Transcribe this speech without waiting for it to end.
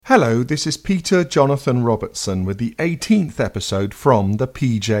Hello, this is Peter Jonathan Robertson with the 18th episode from the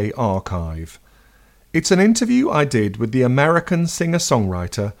PJ Archive. It's an interview I did with the American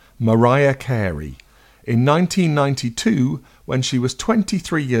singer-songwriter Mariah Carey in 1992 when she was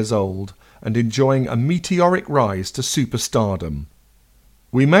 23 years old and enjoying a meteoric rise to superstardom.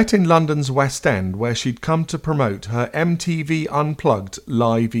 We met in London's West End where she'd come to promote her MTV Unplugged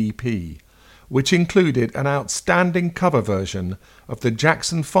live EP, which included an outstanding cover version of the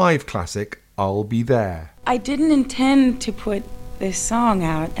Jackson 5 classic, I'll Be There. I didn't intend to put this song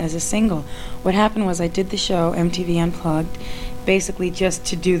out as a single. What happened was I did the show, MTV Unplugged, basically just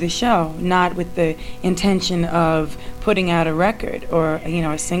to do the show, not with the intention of putting out a record or,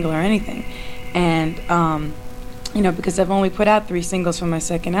 a single or anything. And, because I've only put out 3 singles from my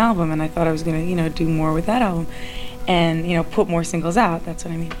second album, and I thought I was going to, do more with that album and, put more singles out, that's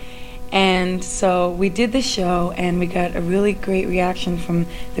what I mean. And so we did the show, and we got a really great reaction from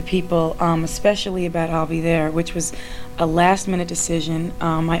the people, especially about I'll Be There, which was a last-minute decision.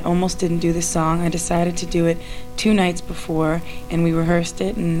 I almost didn't do the song. I decided to do it 2 nights before, and we rehearsed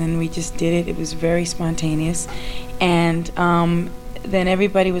it, and then we just did it. It was very spontaneous. And then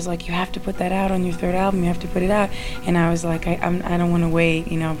everybody was like, you have to put that out on your 3rd album, you have to put it out. And I was like, I don't want to wait,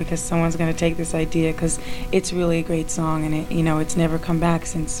 because someone's going to take this idea, because it's really a great song, and it's never come back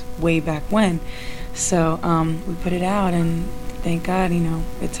since way back when. So we put it out, and thank God,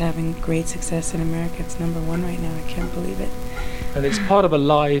 it's having great success in America. It's #1 right now. I can't believe it. And it's part of a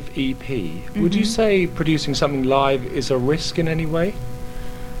live EP. Mm-hmm. Would you say producing something live is a risk in any way?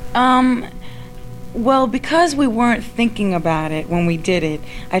 Well, because we weren't thinking about it when we did it,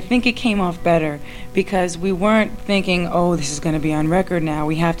 I think it came off better, because we weren't thinking, oh, this is going to be on record now,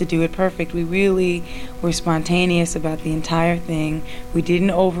 we have to do it perfect. We really were spontaneous about the entire thing. We didn't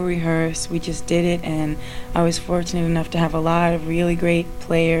over-rehearse, we just did it, and I was fortunate enough to have a lot of really great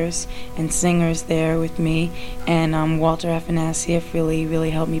players and singers there with me, and Walter Afanasieff really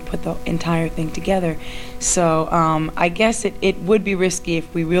helped me put the entire thing together. So I guess it would be risky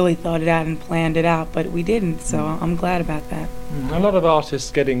if we really thought it out and planned it out, but we didn't, so I'm glad about that. A lot of artists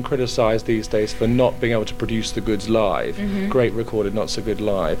getting criticised these days for not being able to produce the goods live. Mm-hmm. Great recorded, not so good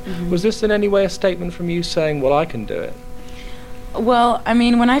live. Mm-hmm. Was this in any way a statement from you saying, well, I can do it? Well, I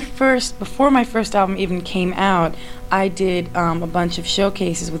mean, before my first album even came out, I did a bunch of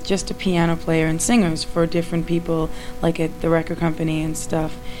showcases with just a piano player and singers for different people, like at the record company and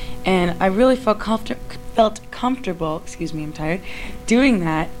stuff. And I really felt comfortable, I'm tired, doing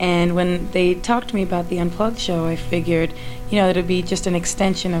that. And when they talked to me about the Unplugged show, I figured, it would be just an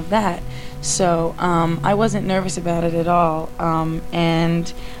extension of that. So I wasn't nervous about it at all.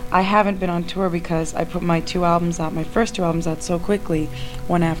 And I haven't been on tour because I put my first 2 albums out so quickly,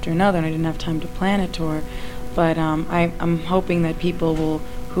 one after another, and I didn't have time to plan a tour. But I'm hoping that people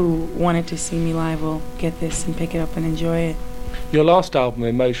who wanted to see me live will get this and pick it up and enjoy it. Your last album,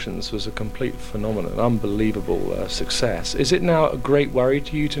 Emotions, was a complete phenomenon, unbelievable success. Is it now a great worry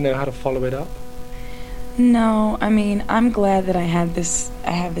to you to know how to follow it up? No, I mean, I'm glad that I have this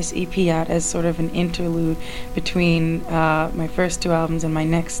EP out as sort of an interlude between my first 2 albums and my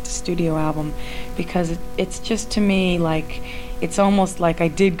next studio album, because it's just, to me, like, it's almost like I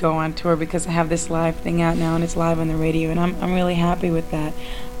did go on tour, because I have this live thing out now and it's live on the radio, and I'm really happy with that.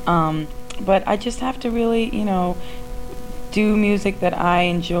 But I just have to really, do music that I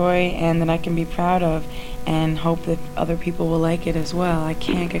enjoy and that I can be proud of, and hope that other people will like it as well. I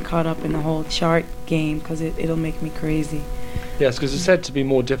can't get caught up in the whole chart game, because it'll make me crazy. Yes, because it's said to be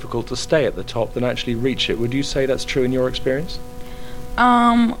more difficult to stay at the top than actually reach it. Would you say that's true in your experience?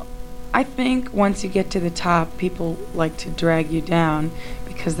 I think once you get to the top, people like to drag you down,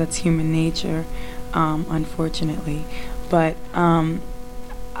 because that's human nature, unfortunately. But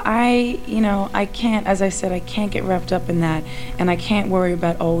I can't, as I said, I can't get wrapped up in that, and I can't worry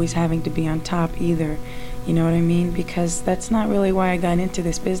about always having to be on top either. You know what I mean? Because that's not really why I got into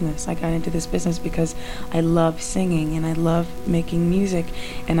this business. I got into this business because I love singing and I love making music,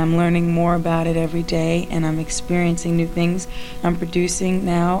 and I'm learning more about it every day, and I'm experiencing new things. I'm producing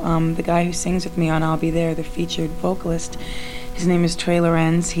now. The guy who sings with me on I'll Be There, the featured vocalist, his name is Trey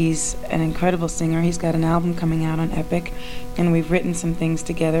Lorenz. He's an incredible singer. He's got an album coming out on Epic, and we've written some things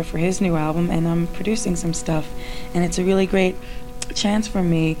together for his new album, and I'm producing some stuff, and it's a really great chance for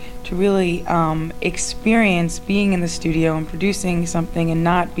me to really experience being in the studio and producing something and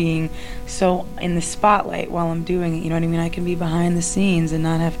not being so in the spotlight while I'm doing it, you know what I mean? I can be behind the scenes and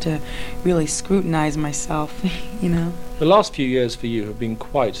not have to really scrutinize myself, The last few years for you have been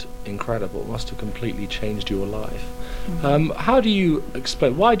quite incredible. It must have completely changed your life. Mm-hmm. How do you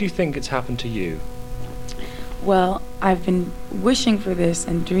explain, why do you think it's happened to you? Well, I've been wishing for this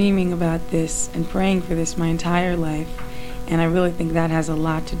and dreaming about this and praying for this my entire life. And I really think that has a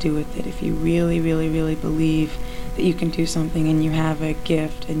lot to do with it. If you really, really, really believe that you can do something and you have a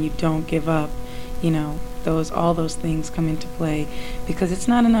gift and you don't give up, all those things come into play. Because it's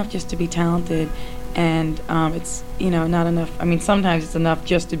not enough just to be talented, and it's, not enough. I mean, sometimes it's enough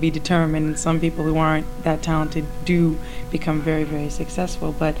just to be determined, and some people who aren't that talented do become very, very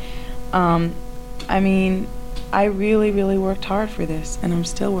successful. But, I really, really worked hard for this, and I'm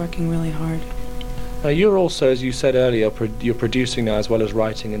still working really hard. Now, you're also, as you said earlier, you're producing now as well as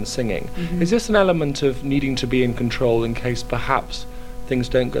writing and singing. Mm-hmm. Is this an element of needing to be in control in case perhaps things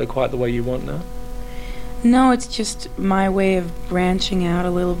don't go quite the way you want now? No, it's just my way of branching out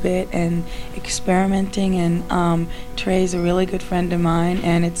a little bit and experimenting, and Trey's a really good friend of mine,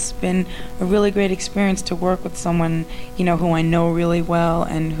 and it's been a really great experience to work with someone, who I know really well,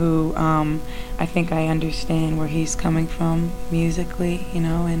 and who I think I understand where he's coming from musically,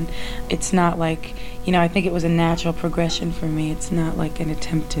 and it's not like, I think it was a natural progression for me. It's not like an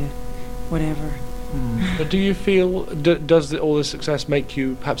attempt to whatever. But do you feel, does all this success make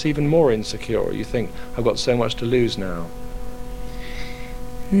you perhaps even more insecure, or you think, I've got so much to lose now?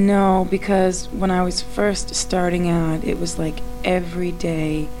 No, because when I was first starting out, it was like every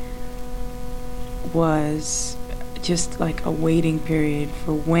day was just like a waiting period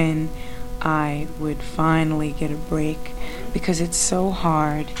for when I would finally get a break, because it's so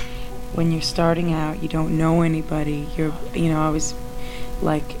hard when you're starting out. You don't know anybody. I was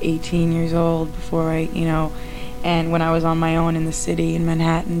like 18 years old before and when I was on my own in the city in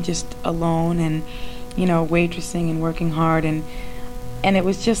Manhattan, just alone, and waitressing and working hard, and it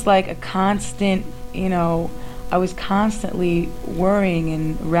was just like a constant, I was constantly worrying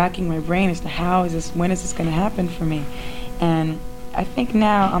and racking my brain as to when is this going to happen for me. And I think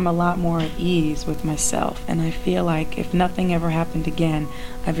now I'm a lot more at ease with myself, and I feel like if nothing ever happened again,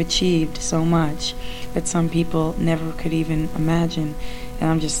 I've achieved so much that some people never could even imagine, and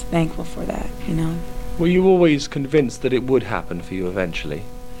I'm just thankful for that, Were you always convinced that it would happen for you eventually?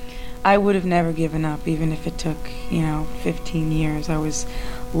 I would have never given up, even if it took, 15 years. I was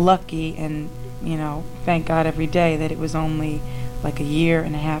lucky, and, thank God every day that it was only like a year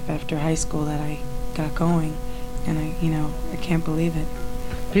and a half after high school that I got going. And I can't believe it.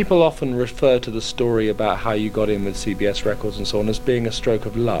 People often refer to the story about how you got in with CBS Records and so on as being a stroke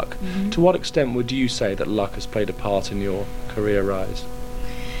of luck. Mm-hmm. To what extent would you say that luck has played a part in your career rise?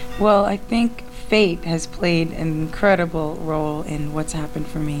 Well, I think fate has played an incredible role in what's happened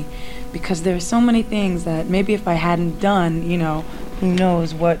for me, because there are so many things that maybe if I hadn't done, who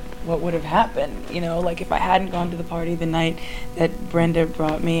knows what would have happened. Like if I hadn't gone to the party the night that Brenda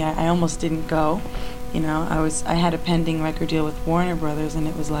brought me, I almost didn't go. I had a pending record deal with Warner Brothers, and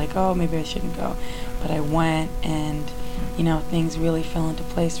it was like, oh, maybe I shouldn't go. But I went, and, things really fell into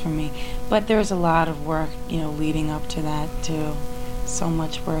place for me. But there was a lot of work, leading up to that, too. So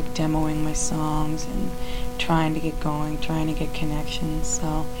much work demoing my songs and trying to get going, trying to get connections.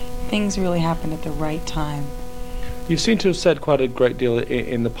 So things really happened at the right time. You seem to have said quite a great deal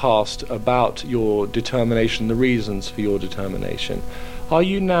in the past about your determination, the reasons for your determination. Are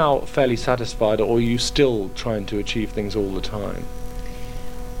you now fairly satisfied, or are you still trying to achieve things all the time?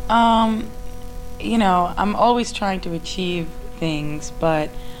 I'm always trying to achieve things, but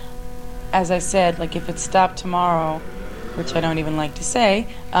as I said, like if it stopped tomorrow, which I don't even like to say,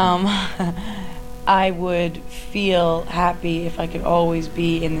 I would feel happy if I could always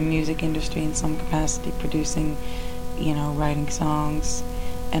be in the music industry in some capacity, producing, writing songs.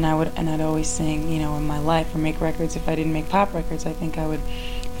 And I'd always sing, in my life, or make records. If I didn't make pop records, I think I would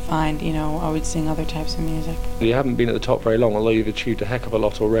find, I would sing other types of music. You haven't been at the top very long, although you've achieved a heck of a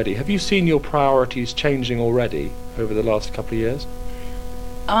lot already. Have you seen your priorities changing already over the last couple of years?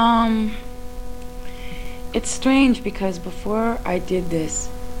 It's strange, because before I did this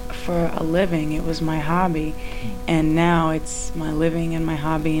for a living, it was my hobby, and now it's my living and my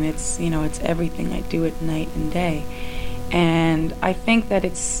hobby, and it's, it's everything. I do it night and day. And I think that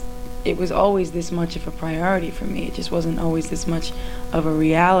it was always this much of a priority for me. It just wasn't always this much of a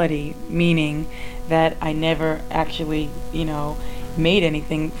reality, meaning that I never actually, made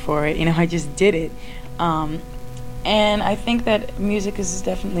anything for it. I just did it. And I think that music is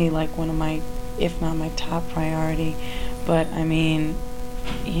definitely like one of my, if not my top priority. But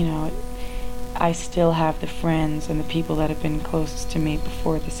I still have the friends and the people that have been closest to me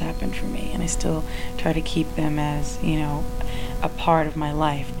before this happened for me, and I still try to keep them as, a part of my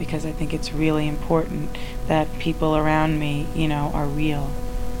life, because I think it's really important that people around me, are real.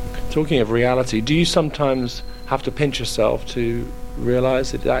 Talking of reality, do you sometimes have to pinch yourself to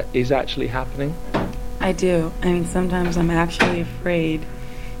realize that is actually happening? I do. I mean, sometimes I'm actually afraid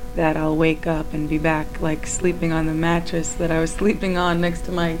that I'll wake up and be back, like, sleeping on the mattress that I was sleeping on next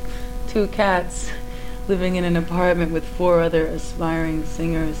to my 2 cats, living in an apartment with 4 other aspiring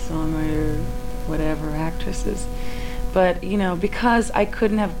singers, songwriter, whatever, actresses. But, you know, because I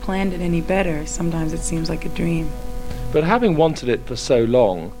couldn't have planned it any better, sometimes it seems like a dream. But having wanted it for so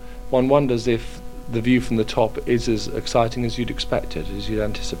long, one wonders if the view from the top is as exciting as you'd expected, as you'd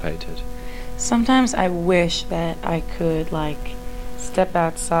anticipated. Sometimes I wish that I could, like, step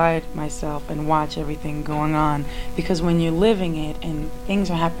outside myself and watch everything going on, because when you're living it and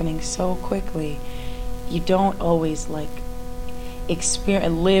things are happening so quickly, you don't always, like,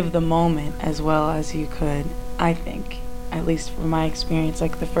 live the moment as well as you could, I think, at least from my experience.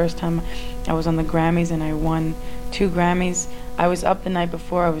 Like, the first time I was on the Grammys and I won 2 Grammys, I was up the night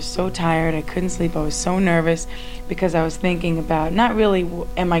before. I was so tired, I couldn't sleep, I was so nervous, because I was thinking about, not really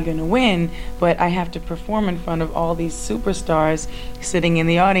am I going to win, but I have to perform in front of all these superstars sitting in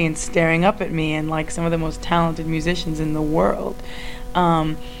the audience staring up at me, and like some of the most talented musicians in the world.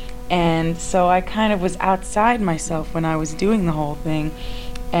 And so I kind of was outside myself when I was doing the whole thing.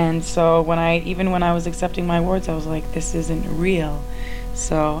 And so even when I was accepting my awards, I was like, this isn't real.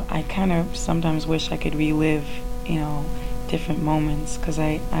 So I kind of sometimes wish I could relive, you know, different moments, because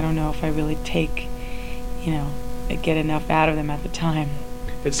I don't know if I really get enough out of them at the time.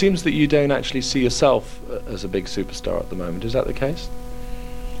 It seems that you don't actually see yourself as a big superstar at the moment. Is that the case?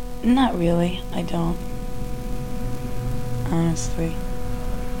 Not really. I don't. Honestly.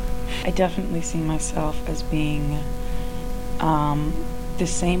 I definitely see myself as being the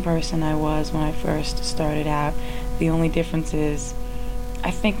same person I was when I first started out. The only difference is,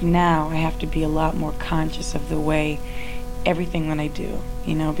 I think now I have to be a lot more conscious of the way everything that I do,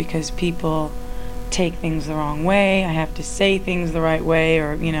 you know, because people take things the wrong way. I have to say things the right way,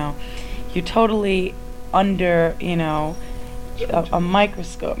 or, you know, you're totally under, you know, a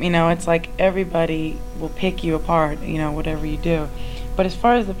microscope. You know, it's like everybody will pick you apart, you know, whatever you do. But as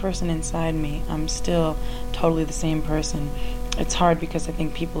far as the person inside me, I'm still totally the same person. It's hard because I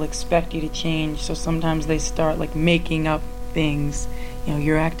think people expect you to change, so sometimes they start like making up things. You know,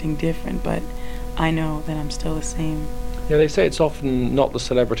 you're acting different, but I know that I'm still the same. Yeah, they say it's often not the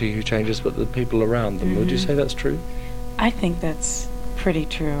celebrity who changes, but the people around them. Would you say that's true? I think that's pretty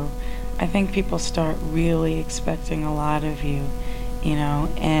true. I think people start really expecting a lot of you, you know,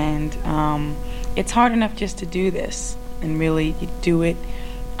 and it's hard enough just to do this and really do it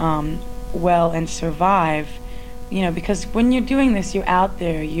well and survive, you know, because when you're doing this, you're out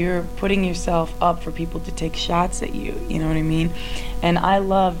there, you're putting yourself up for people to take shots at you, you know what I mean? And I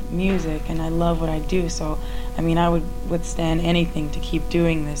love music and I love what I do, so I mean, I would withstand anything to keep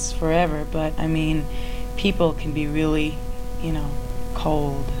doing this forever, but I mean, people can be really, you know,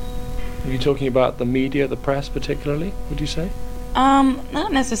 cold. Are you talking about the media, the press particularly, would you say?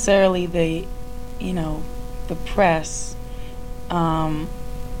 Not necessarily the press.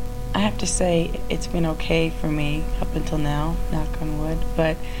 I have to say it's been okay for me up until now, knock on wood,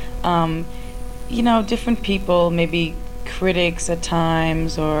 but, you know, different people, maybe critics at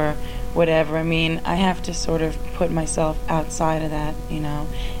times or whatever. I mean, I have to sort of put myself outside of that, you know,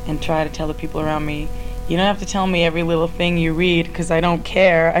 and try to tell the people around me, you don't have to tell me every little thing you read, because I don't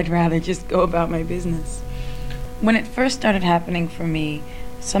care. I'd rather just go about my business. When it first started happening for me,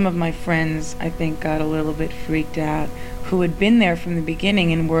 some of my friends, I think, got a little bit freaked out, who had been there from the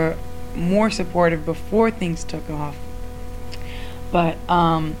beginning and were more supportive before things took off. But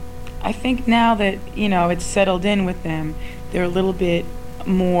I think now that, you know, it's settled in with them, they're a little bit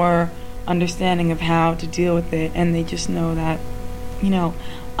more understanding of how to deal with it, and they just know that, you know,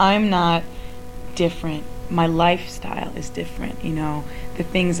 I'm not different. My lifestyle is different, you know. The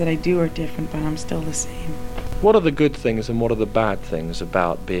things that I do are different, but I'm still the same. What are the good things and what are the bad things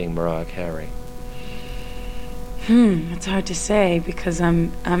about being Mariah Carey? It's hard to say because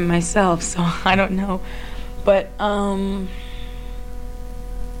I'm myself, so I don't know. But I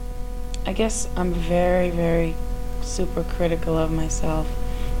guess I'm very, very super critical of myself,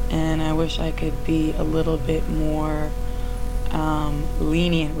 and I wish I could be a little bit more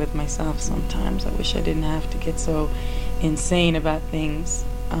lenient with myself sometimes. I wish I didn't have to get so insane about things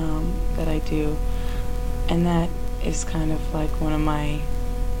that I do, and that is kind of like one of my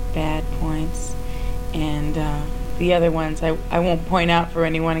bad points. And the other ones I won't point out for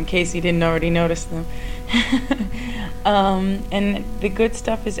anyone in case you didn't already notice them. And the good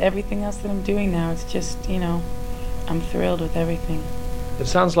stuff is everything else that I'm doing now. It's just, you know, I'm thrilled with everything. It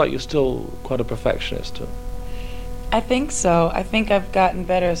sounds like you're still quite a perfectionist. I think so. I think I've gotten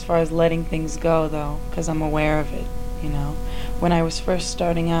better as far as letting things go, though, because I'm aware of it, you know. When I was first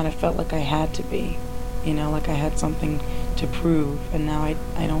starting out, I felt like I had to be. like I had something to prove, and now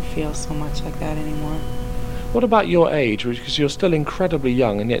I don't feel so much like that anymore. What about your age? Because you're still incredibly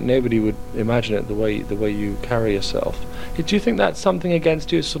young, and yet nobody would imagine it the way you carry yourself. Do you think that's something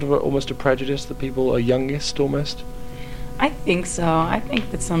against you, sort of almost a prejudice that people are youngest almost? I think so. I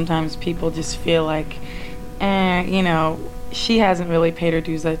think that sometimes people just feel like, she hasn't really paid her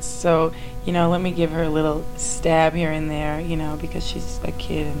dues, so, let me give her a little stab here and there, because she's a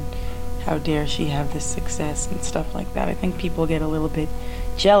kid, and how dare she have this success and stuff like that. I think people get a little bit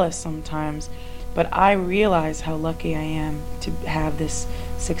jealous sometimes, but I realize how lucky I am to have this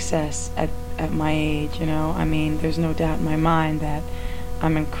success at my age, I mean, there's no doubt in my mind that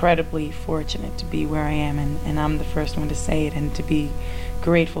I'm incredibly fortunate to be where I am, and I'm the first one to say it and to be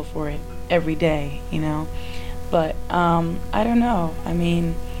grateful for it every day, But I don't know. I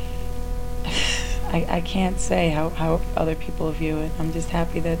mean, I can't say how other people view it. I'm just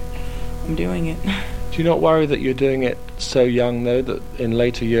happy that I'm doing it. Do you not worry that you're doing it so young, though, that in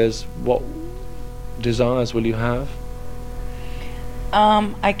later years, what desires will you have?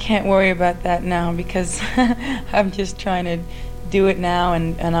 I can't worry about that now, because I'm just trying to do it now,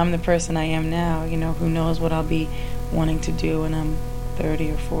 and I'm the person I am now. Who knows what I'll be wanting to do when I'm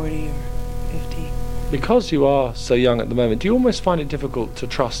 30 or 40 or 50. Because you are so young at the moment, do you almost find it difficult to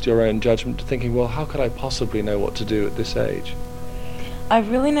trust your own judgment, thinking, well, how could I possibly know what to do at this age?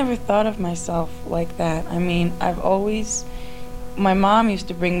 I've really never thought of myself like that. I mean, my mom used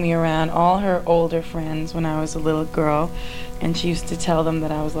to bring me around all her older friends when I was a little girl, and she used to tell them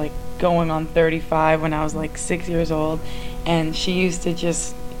that I was like going on 35 when I was like 6 years old, and she used to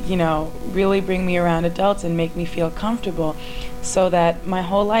just, really bring me around adults and make me feel comfortable, so that my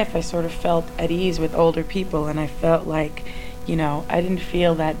whole life I sort of felt at ease with older people, and I felt like, I didn't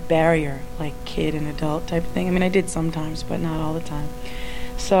feel that barrier, like kid and adult type of thing. I mean, I did sometimes, but not all the time.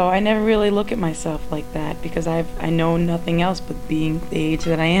 So I never really look at myself like that, because I know nothing else but being the age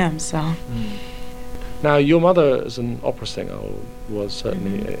that I am. So. Now, your mother is an opera singer, or was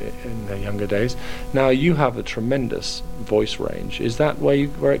certainly in her younger days. Now, you have a tremendous voice range. Is that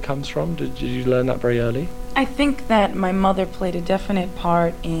where it comes from? Did you learn that very early? I think that my mother played a definite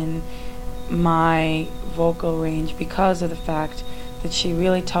part in my vocal range, because of the fact that she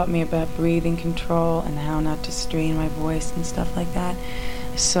really taught me about breathing control and how not to strain my voice and stuff like that.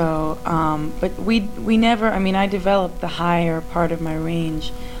 So, but we never, I developed the higher part of my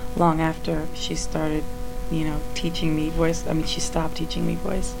range long after she started, teaching me voice. She stopped teaching me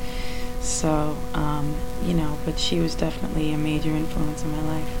voice. So, but she was definitely a major influence in my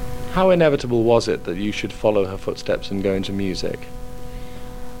life. How inevitable was it that you should follow her footsteps and go into music?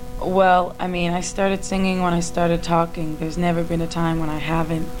 Well, I started singing when I started talking. There's never been a time when I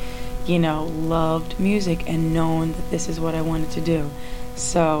haven't, loved music and known that this is what I wanted to do.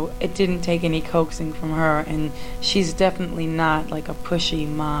 So it didn't take any coaxing from her, and she's definitely not like a pushy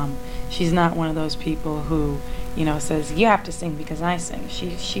mom. She's not one of those people who, says, you have to sing because I sing.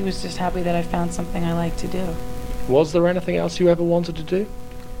 She was just happy that I found something I like to do. Was there anything else you ever wanted to do?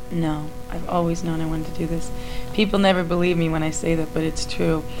 No, I've always known I wanted to do this. People never believe me when I say that, but it's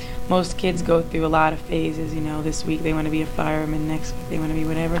true. Most kids go through a lot of phases, this week they want to be a fireman, next week they want to be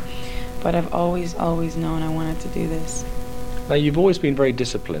whatever. But I've always known I wanted to do this. Now, you've always been very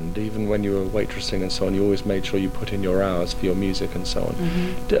disciplined, even when you were waitressing and so on. You always made sure you put in your hours for your music and so on.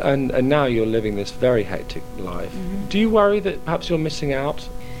 Mm-hmm. And now you're living this very hectic life. Mm-hmm. Do you worry that perhaps you're missing out?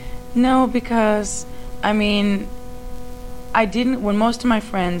 No, because, I didn't. When most of my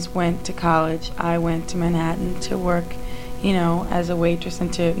friends went to college, I went to Manhattan to work, as a waitress,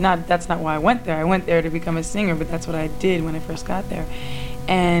 and that's not why I went there. I went there to become a singer, but that's what I did when I first got there.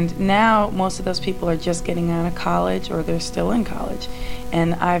 And now most of those people are just getting out of college, or they're still in college.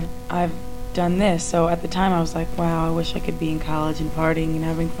 And I've done this. So at the time I was like, wow, I wish I could be in college and partying and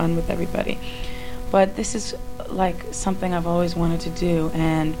having fun with everybody. But this is like something I've always wanted to do,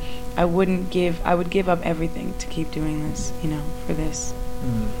 and I would give up everything to keep doing this, for this.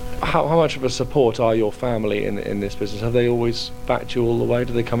 How much of a support are your family in this business? Have they always backed you all the way?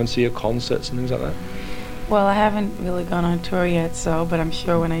 Do they come and see your concerts and things like that? Well, I haven't really gone on tour yet, but I'm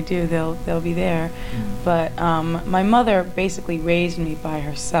sure when I do, they'll be there. But my mother basically raised me by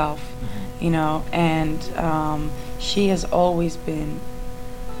herself, and she has always been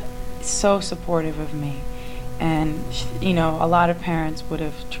so supportive of me. And a lot of parents would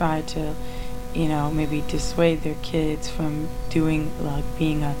have tried to, maybe dissuade their kids from doing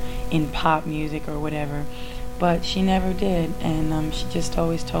being in pop music or whatever. But she never did, and she just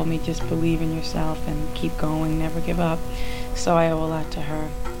always told me, just believe in yourself and keep going, never give up. So I owe a lot to her.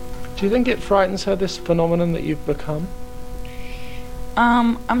 Do you think it frightens her, this phenomenon that you've become?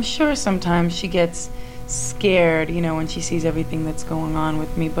 I'm sure sometimes she gets scared, you know, when she sees everything that's going on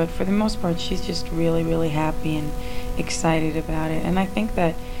with me. But for the most part, she's just really, really happy and excited about it. And I think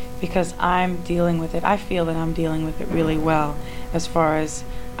that because I'm dealing with it, I feel that I'm dealing with it really well, as far as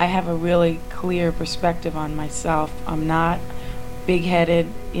I have a really clear perspective on myself. I'm not big-headed,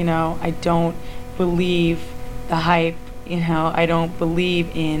 you know. I don't believe the hype, you know. I don't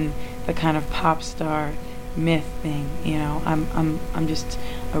believe in the kind of pop star myth thing, you know. I'm just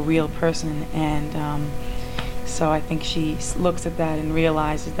a real person, and so I think she looks at that and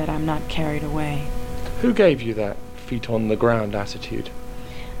realizes that I'm not carried away. Who gave you that feet on the ground attitude?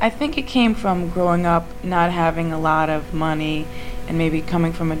 I think it came from growing up not having a lot of money, and maybe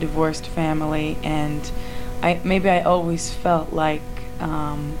coming from a divorced family, and I always felt like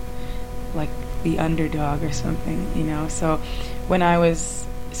the underdog or something, you know. So when I was,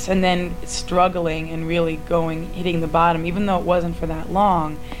 and then struggling and really hitting the bottom, even though it wasn't for that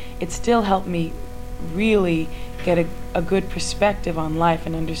long, it still helped me really get a good perspective on life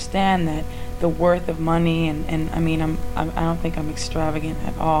and understand that the worth of money, and I mean, I don't think I'm extravagant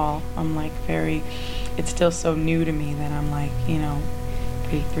at all. I'm like it's still so new to me that I'm like, you know,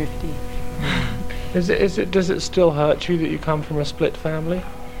 pretty thrifty. Does it still hurt you that you come from a split family?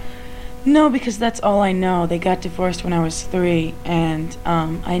 No, because that's all I know. They got divorced when I was 3, and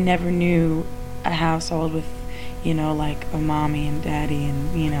I never knew a household with, you know, like a mommy and daddy,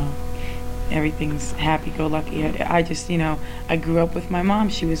 and, you know, everything's happy-go-lucky. I just, you know, I grew up with my mom.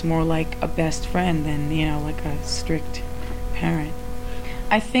 She was more like a best friend than, you know, like a strict parent.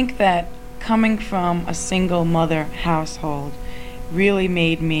 I think that coming from a single mother household really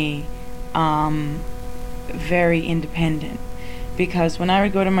made me very independent, because when I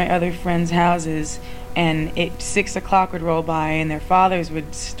would go to my other friends' houses and 6 o'clock would roll by and their fathers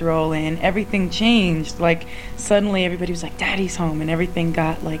would stroll in, everything changed. Like, suddenly everybody was like, Daddy's home, and everything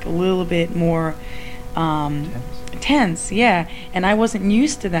got like a little bit more tense, yeah. And I wasn't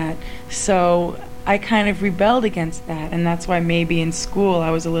used to that, so I kind of rebelled against that, and that's why maybe in school I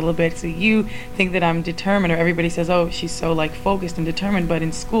was a little bit, so you think that I'm determined, or everybody says, oh, she's so like focused and determined, but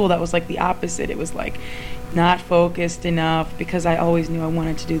in school that was like the opposite. It was like not focused enough, because I always knew I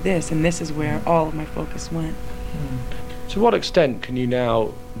wanted to do this, and this is where all of my focus went. To what extent can you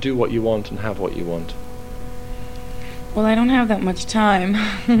now do what you want and have what you want? Well, I don't have that much time,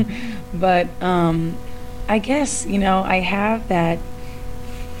 but I guess, you know, I have that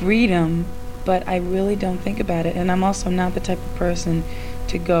freedom, but I really don't think about it. And I'm also not the type of person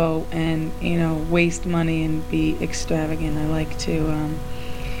to go and, you know, waste money and be extravagant. I like to,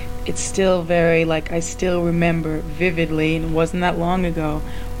 it's still very, like, I still remember vividly, and it wasn't that long ago,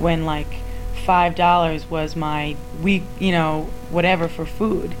 when like $5 was my week, you know, whatever for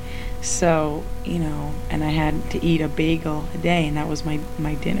food. So, you know, and I had to eat a bagel a day, and that was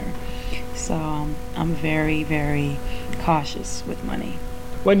my dinner. So I'm very, very cautious with money.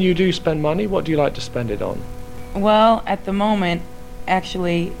 When you do spend money, what do you like to spend it on? Well, at the moment,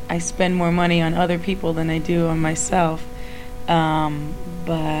 actually, I spend more money on other people than I do on myself.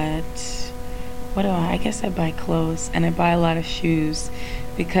 But what do I guess I buy clothes, and I buy a lot of shoes,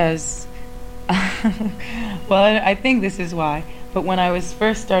 because well, I think this is why. But when I was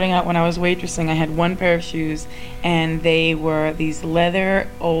first starting out, when I was waitressing, I had one pair of shoes, and they were these leather,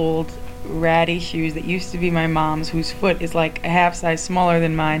 old, ratty shoes that used to be my mom's, whose foot is like a half size smaller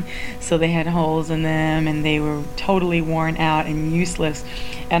than mine, so they had holes in them, and they were totally worn out and useless.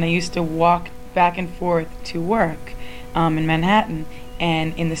 And I used to walk back and forth to work in Manhattan,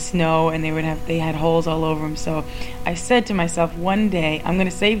 and in the snow, and they had holes all over them. So I said to myself, one day I'm going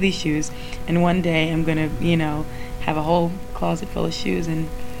to save these shoes, and one day I'm going to, you know, have a whole closet full of shoes, and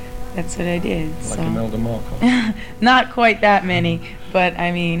that's what I did. Like so. Imelda Markle. Not quite that many, but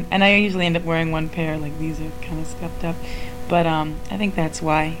I mean, and I usually end up wearing one pair, like these are kind of scuffed up, but I think that's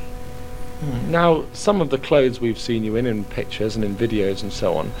why. Now, some of the clothes we've seen you in pictures and in videos and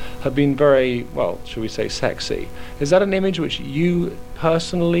so on, have been very, well, shall we say, sexy. Is that an image which you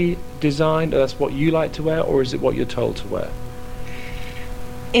personally designed, or that's what you like to wear, or is it what you're told to wear?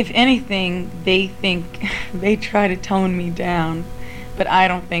 If anything, they try to tone me down, but I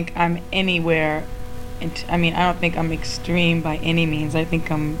don't think I'm anywhere. I mean, I don't think I'm extreme by any means. I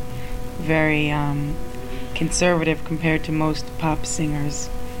think I'm very conservative compared to most pop singers,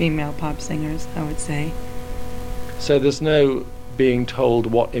 female pop singers, I would say. So there's no being told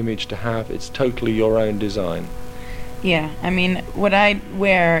what image to have, it's totally your own design. Yeah, I mean, what I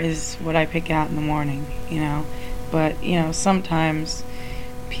wear is what I pick out in the morning, you know, but, you know, sometimes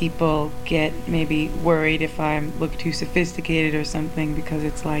people get maybe worried if I look too sophisticated or something, because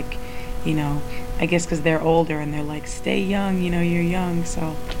it's like, you know, I guess because they're older and they're like, stay young, you know, you're young,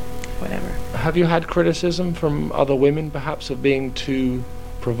 so. whatever. Have you had criticism from other women, perhaps, of being too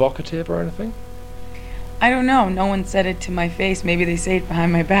provocative or anything? I don't know. No one said it to my face. Maybe they say it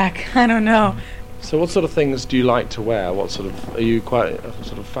behind my back. I don't know. So what sort of things do you like to wear? Are you quite a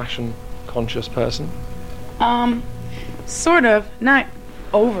sort of fashion conscious person? Sort of, not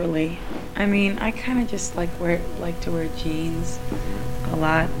overly. I mean, I kind of just like to wear jeans a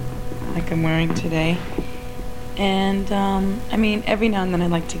lot, like I'm wearing today. And I mean, every now and then I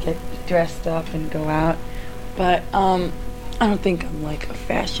like to get dressed up and go out, but I don't think I'm like a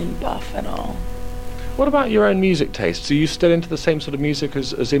fashion buff at all. What about your own music tastes? Are you still into the same sort of music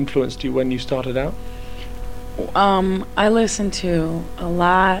as influenced you when you started out? I listen to a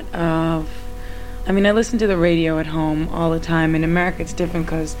lot of, I mean, I listen to the radio at home all the time. In America it's different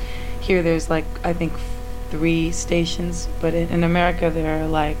because here there's like, I think 3 stations, but in America there are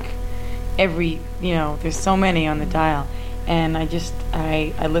like there's so many on the dial. And I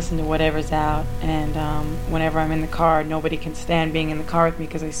listen to whatever's out, and whenever I'm in the car, nobody can stand being in the car with me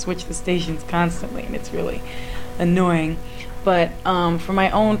because I switch the stations constantly, and it's really annoying. But for my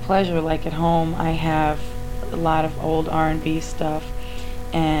own pleasure, like at home, I have a lot of old R&B stuff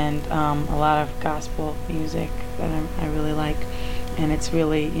and a lot of gospel music that I really like, and it's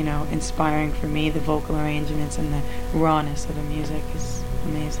really, inspiring for me. The vocal arrangements and the rawness of the music is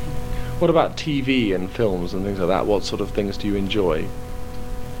amazing. What about TV and films and things like that? What sort of things do you enjoy?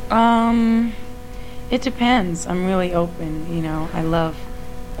 It depends. I'm really open, I love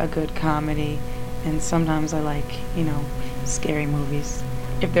a good comedy, and sometimes I like, scary movies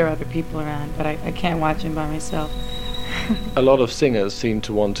if there are other people around, but I can't watch them by myself. A lot of singers seem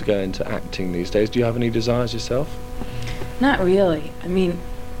to want to go into acting these days. Do you have any desires yourself? Not really. I mean,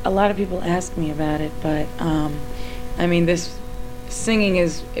 a lot of people ask me about it, but I mean, this singing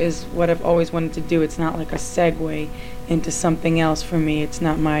is what I've always wanted to do. It's not like a segue into something else for me. It's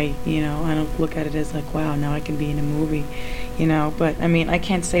not my, I don't look at it as like, wow, now I can be in a movie, but I mean, I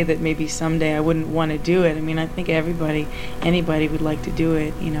can't say that maybe someday I wouldn't want to do it. I mean, I think anybody would like to do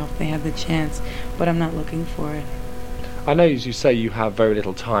it, if they have the chance, but I'm not looking for it. I know, as you say, you have very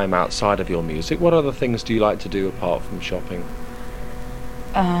little time outside of your music. What other things do you like to do apart from shopping?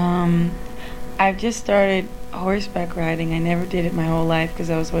 I've just started horseback riding. I never did it my whole life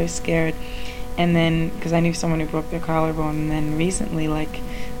because I was always scared, and then because I knew someone who broke their collarbone, and then recently, like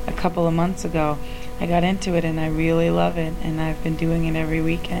a couple of months ago, I got into it and I really love it, and I've been doing it every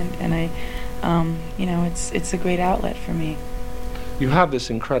weekend, and it's a great outlet for me. You have this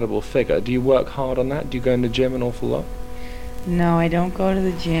incredible figure. Do you work hard on that? Do you go in the gym an awful lot? No, I don't go to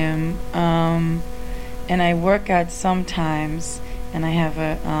the gym, and I work out sometimes. And I have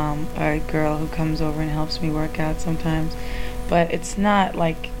a girl who comes over and helps me work out sometimes. But it's not,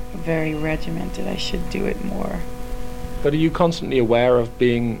 like, very regimented. I should do it more. But are you constantly aware of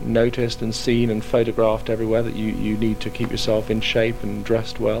being noticed and seen and photographed everywhere, that you need to keep yourself in shape and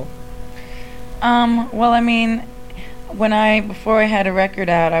dressed well? Well, I mean, before I had a record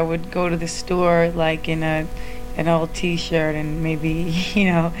out, I would go to the store, like, in an old T-shirt and maybe,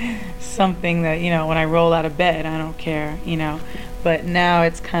 something that, when I roll out of bed, I don't care, But now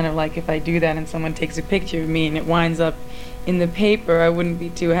it's kind of like if I do that and someone takes a picture of me and it winds up in the paper, I wouldn't be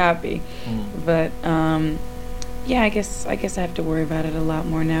too happy. But yeah, I guess I have to worry about it a lot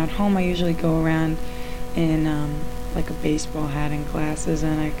more now. At home, I usually go around in like a baseball hat and glasses,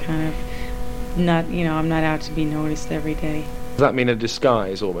 and I kind of I'm not out to be noticed every day. Does that mean a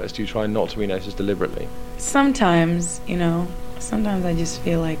disguise almost? Do you try not to be noticed deliberately? Sometimes, sometimes I just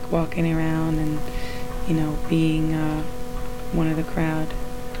feel like walking around and being one of the crowd.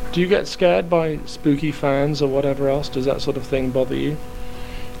 Do you get scared by spooky fans or whatever else? Does that sort of thing bother you?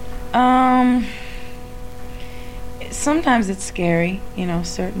 Sometimes it's scary.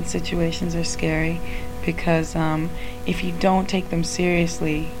 Certain situations are scary because if you don't take them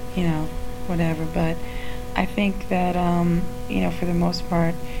seriously, whatever. But I think that for the most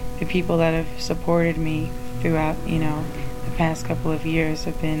part, the people that have supported me throughout the past couple of years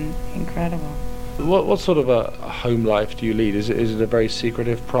have been incredible. What sort of a home life do you lead? Is it a very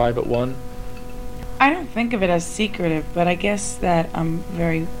secretive, private one? I don't think of it as secretive, but I guess that I'm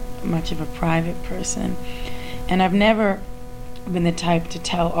very much of a private person. And I've never been the type to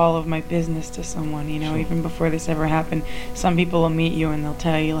tell all of my business to someone, Sure. Even before this ever happened. Some people will meet you and they'll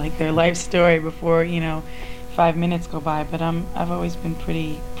tell you like their life story before, 5 minutes go by, but I've always been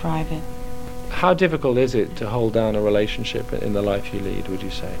pretty private. How difficult is it to hold down a relationship in the life you lead, would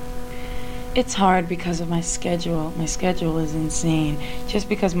you say? It's hard because of my schedule. My schedule is insane. Just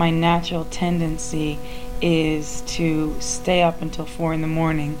because my natural tendency is to stay up until 4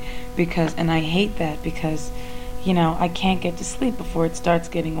 a.m, and I hate that because, I can't get to sleep before it starts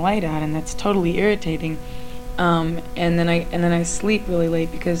getting light out, and that's totally irritating. And then I sleep really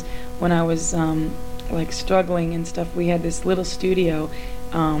late because when I was like struggling and stuff, we had this little studio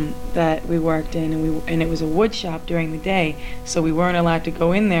that we worked in, and it was a wood shop during the day, so we weren't allowed to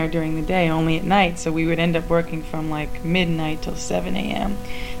go in there during the day, only at night. So we would end up working from like midnight till 7 a.m.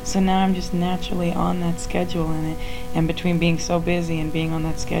 So now I'm just naturally on that schedule, and between being so busy and being on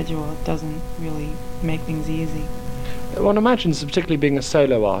that schedule, it doesn't really make things easy. One imagines, particularly being a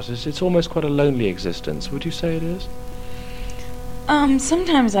solo artist, it's almost quite a lonely existence. Would you say it is?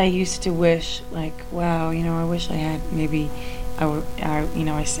 Sometimes I used to wish, like, wow, I wish I had maybe,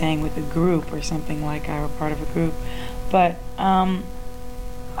 I sang with a group or something, like I were part of a group. But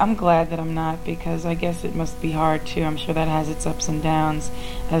I'm glad that I'm not, because I guess it must be hard too. I'm sure that has its ups and downs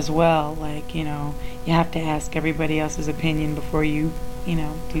as well. Like, you have to ask everybody else's opinion before you,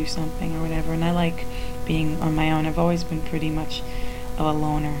 do something or whatever. And I like being on my own. I've always been pretty much a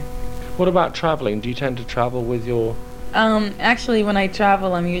loner. What about traveling? Do you tend to travel with your... Actually, when I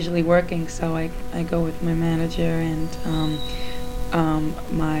travel, I'm usually working, so I go with my manager, and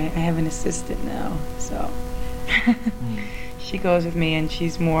I have an assistant now, so she goes with me, and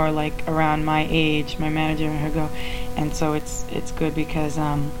she's more like around my age, my manager and her go, and so it's good because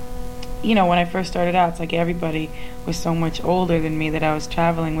when I first started out, it's like everybody was so much older than me that I was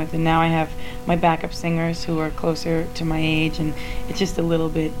traveling with, and now I have my backup singers who are closer to my age, and it's just a little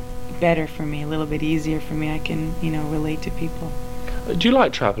bit better for me, a little bit easier for me. I can, relate to people. Do you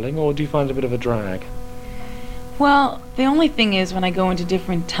like traveling, or do you find it a bit of a drag? Well, the only thing is when I go into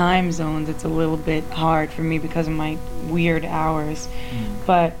different time zones, it's a little bit hard for me because of my weird hours.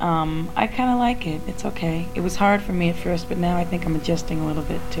 But I kind of like it. It's okay. It was hard for me at first, but now I think I'm adjusting a little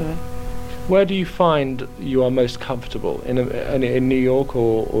bit to it. Where do you find you are most comfortable? In New York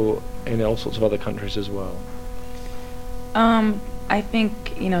or in all sorts of other countries as well? I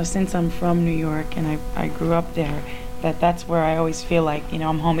think, since I'm from New York and I grew up there, that's where I always feel like,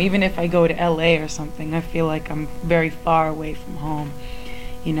 I'm home. Even if I go to LA or something, I feel like I'm very far away from home,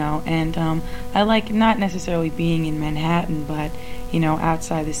 And I like not necessarily being in Manhattan, but,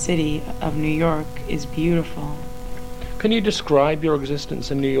 outside the city of New York is beautiful. Can you describe your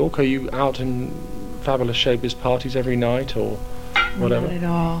existence in New York? Are you out in fabulous showbiz parties every night or whatever? Not at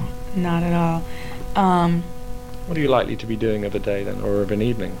all. Not at all. What are you likely to be doing of a day then, or of an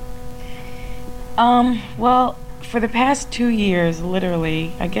evening? Well, for the past 2 years,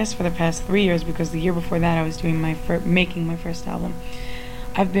 literally, I guess for the past 3 years, because the year before that I was doing making my first album,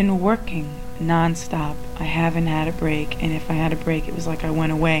 I've been working non-stop. I haven't had a break, and if I had a break, it was like I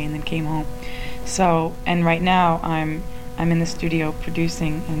went away and then came home. So, and right now I'm in the studio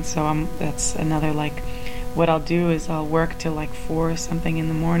producing, and so that's another, like, what I'll do is I'll work till like 4 or something in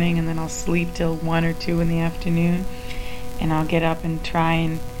the morning, and then I'll sleep till 1 or 2 in the afternoon, and I'll get up and try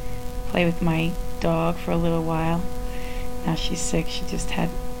and play with my dog for a little while. Now she's sick. She just had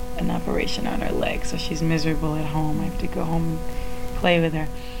an operation on her leg, so she's miserable at home. I have to go home and play with her.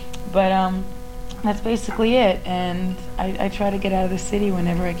 But that's basically it, and I try to get out of the city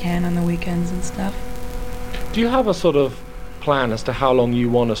whenever I can on the weekends and stuff. Do you have a sort of plan as to how long you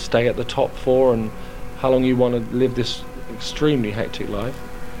want to stay at the top for, and how long you want to live this extremely hectic life?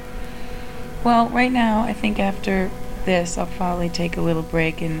 Well, right now, I think after this, I'll probably take a little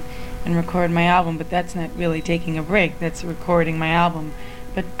break and record my album, but that's not really taking a break, that's recording my album.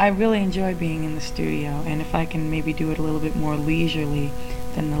 But I really enjoy being in the studio, and if I can maybe do it a little bit more leisurely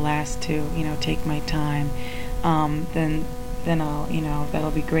than the last 2, take my time, then I'll, that'll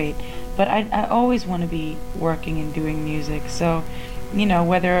be great. But I always want to be working and doing music, so,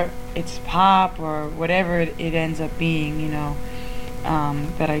 whether it's pop or whatever it ends up being,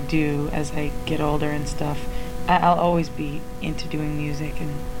 that I do as I get older and stuff, I'll always be into doing music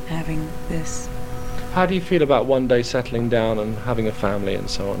and having this. How do you feel about one day settling down and having a family and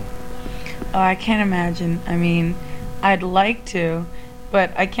so on? Oh, I can't imagine. I mean, I'd like to,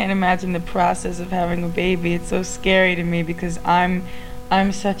 but I can't imagine the process of having a baby. It's so scary to me because I'm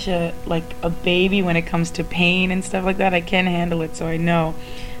such a baby when it comes to pain and stuff like that. I can't handle it, so I know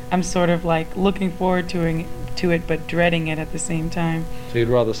I'm sort of like looking forward to it but dreading it at the same time. So you'd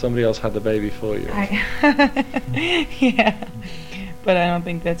rather somebody else had the baby for you? Yeah, but I don't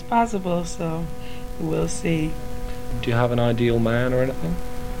think that's possible, so we'll see. Do you have an ideal man or anything?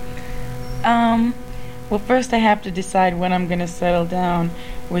 Well, first I have to decide when I'm going to settle down,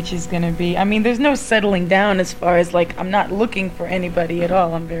 which is going to be, I mean, there's no settling down as far as, like, I'm not looking for anybody at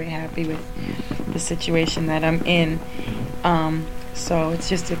all. I'm very happy with the situation that I'm in. So it's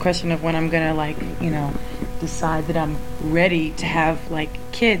just a question of when I'm going to, like, decide that I'm ready to have like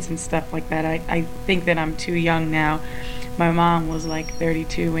kids and stuff like that. I think that I'm too young now. My mom was like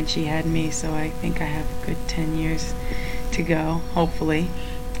 32 when she had me, so I think I have a good 10 years to go, hopefully.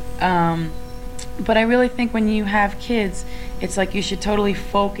 But I really think when you have kids, it's like you should totally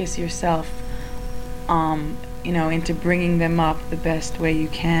focus yourself, into bringing them up the best way you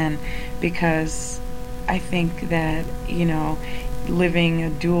can, because I think that, living a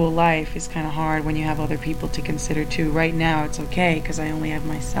dual life is kind of hard when you have other people to consider too. Right now it's okay because I only have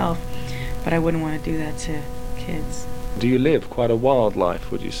myself, but I wouldn't want to do that to kids. Do you live quite a wild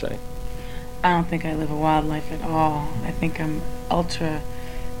life, would you say? I don't think I live a wild life at all. I think I'm ultra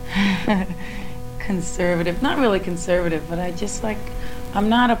conservative. Not really conservative, but I'm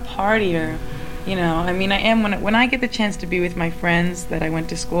not a partier. I mean, I am when I get the chance to be with my friends that I went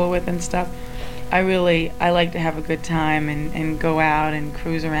to school with and stuff. I like to have a good time and go out and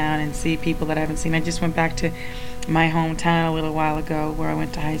cruise around and see people that I haven't seen. I just went back to my hometown a little while ago where I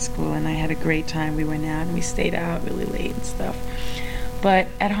went to high school, and I had a great time. We went out and we stayed out really late and stuff. But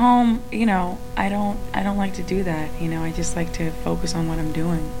at home, I don't like to do that. I just like to focus on what I'm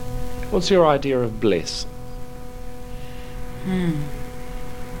doing. What's your idea of bliss? I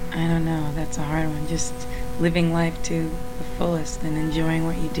don't know. That's a hard one. Just living life to the fullest and enjoying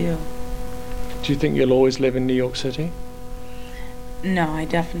what you do. Do you think you'll always live in New York City? No, I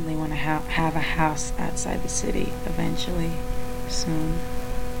definitely want to have a house outside the city eventually, soon.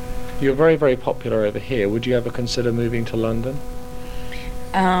 You're very, very popular over here. Would you ever consider moving to London?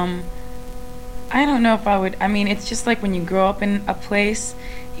 I don't know if I would. I mean, it's just like when you grow up in a place,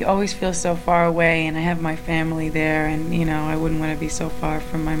 you always feel so far away, and I have my family there, and, I wouldn't want to be so far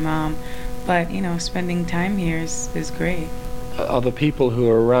from my mom. But, spending time here is great. Are the people who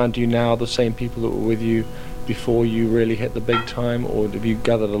are around you now the same people that were with you before you really hit the big time, or have you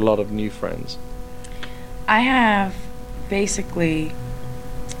gathered a lot of new friends? I have basically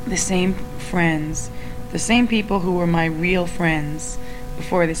the same friends, the same people who were my real friends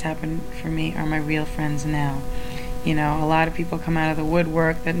before this happened for me are my real friends now. A lot of people come out of the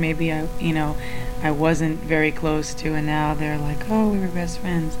woodwork that maybe I wasn't very close to, and now they're like, oh, we were best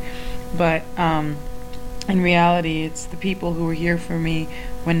friends. But in reality, it's the people who were here for me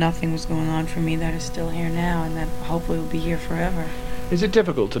when nothing was going on for me that are still here now, and that hopefully will be here forever. Is it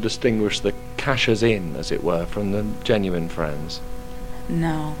difficult to distinguish the cashers in, as it were, from the genuine friends?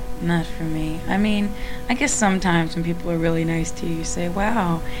 No, not for me. I mean, I guess sometimes when people are really nice to you, you say,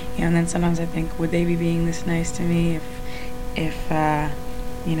 wow. And then sometimes I think, would they be being this nice to me if I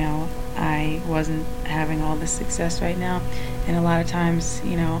wasn't having all this success right now? And a lot of times,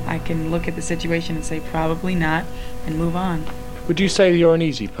 I can look at the situation and say, probably not, and move on. Would you say you're an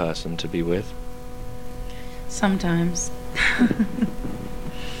easy person to be with? Sometimes.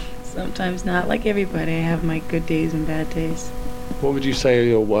 Sometimes not. Like everybody, I have my good days and bad days. What would you say are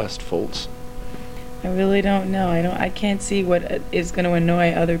your worst faults? I really don't know. I can't see what is going to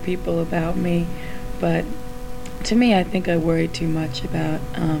annoy other people about me, but to me, I think I worry too much about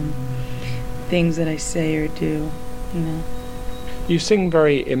things that I say or do. You sing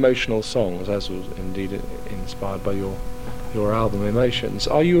very emotional songs, as was indeed inspired by your album Emotions.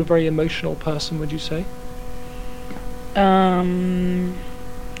 Are you a very emotional person, would you say?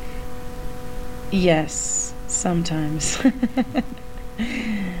 Yes, sometimes.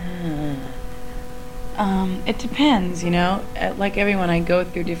 It depends, like everyone, I go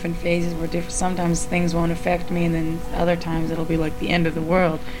through different phases where sometimes things won't affect me, and then other times it'll be like the end of the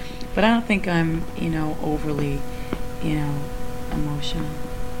world. But I don't think I'm, overly, emotional.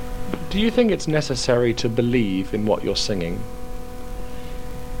 Do you think it's necessary to believe in what you're singing?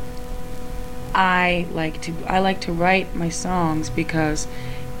 I like to write my songs, because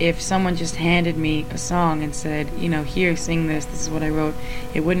if someone just handed me a song and said, here, sing this is what I wrote,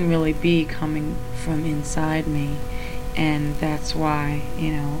 it wouldn't really be coming from inside me. And that's why,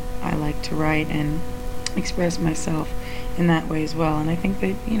 I like to write and express myself in that way as well. And I think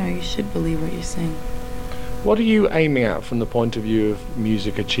that, you should believe what you sing. What are you aiming at from the point of view of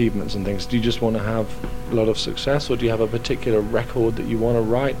music achievements and things? Do you just want to have a lot of success, or do you have a particular record that you want to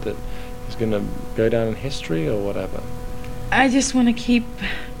write that is going to go down in history or whatever? I just want to keep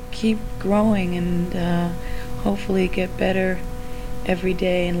growing and hopefully get better every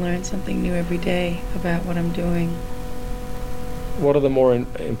day and learn something new every day about what I'm doing. What are the more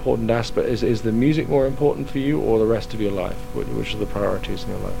important aspects? Is the music more important for you, or the rest of your life? Which are the priorities in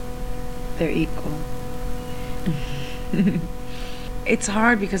your life? They're equal. It's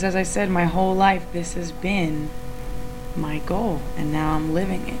hard because, as I said, my whole life this has been my goal, and now I'm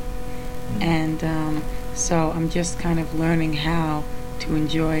living it. And so I'm just kind of learning how to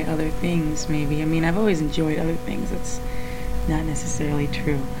enjoy other things, maybe. I mean, I've always enjoyed other things. That's not necessarily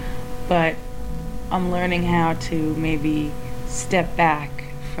true. But I'm learning how to maybe step back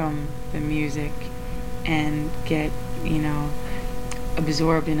from the music and get,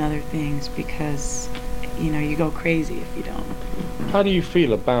 absorbed in other things, because, you go crazy if you don't. How do you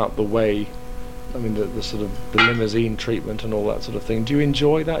feel about the way, the sort of the limousine treatment and all that sort of thing? Do you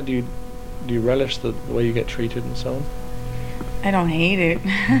enjoy that? Do you relish the way you get treated and so on? I don't hate it.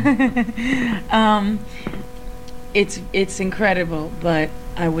 It's incredible, but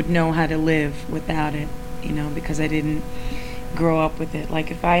I would know how to live without it, because I didn't grow up with it. Like,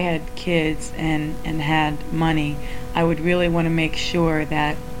 if I had kids and had money, I would really want to make sure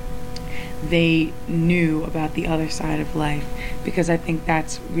that they knew about the other side of life, because I think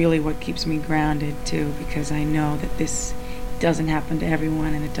that's really what keeps me grounded too, because I know that this doesn't happen to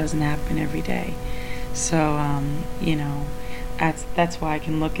everyone and it doesn't happen every day. So that's why I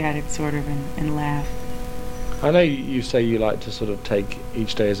can look at it sort of and laugh. I know you say you like to sort of take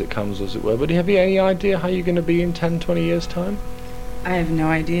each day as it comes, as it were, but have you any idea how you're going to be in 10, 20 years' time? I have no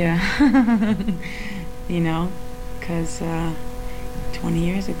idea. Because 20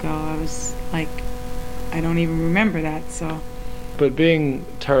 years ago I was like, I don't even remember that, so. But being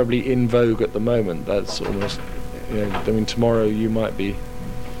terribly in vogue at the moment, that's almost, tomorrow you might be,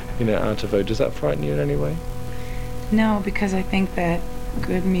 out of vogue. Does that frighten you in any way? No, because I think that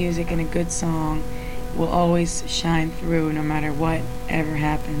good music and a good song will always shine through no matter what ever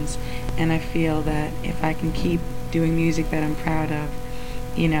happens. And I feel that if I can keep doing music that I'm proud of,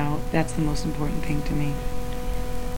 that's the most important thing to me.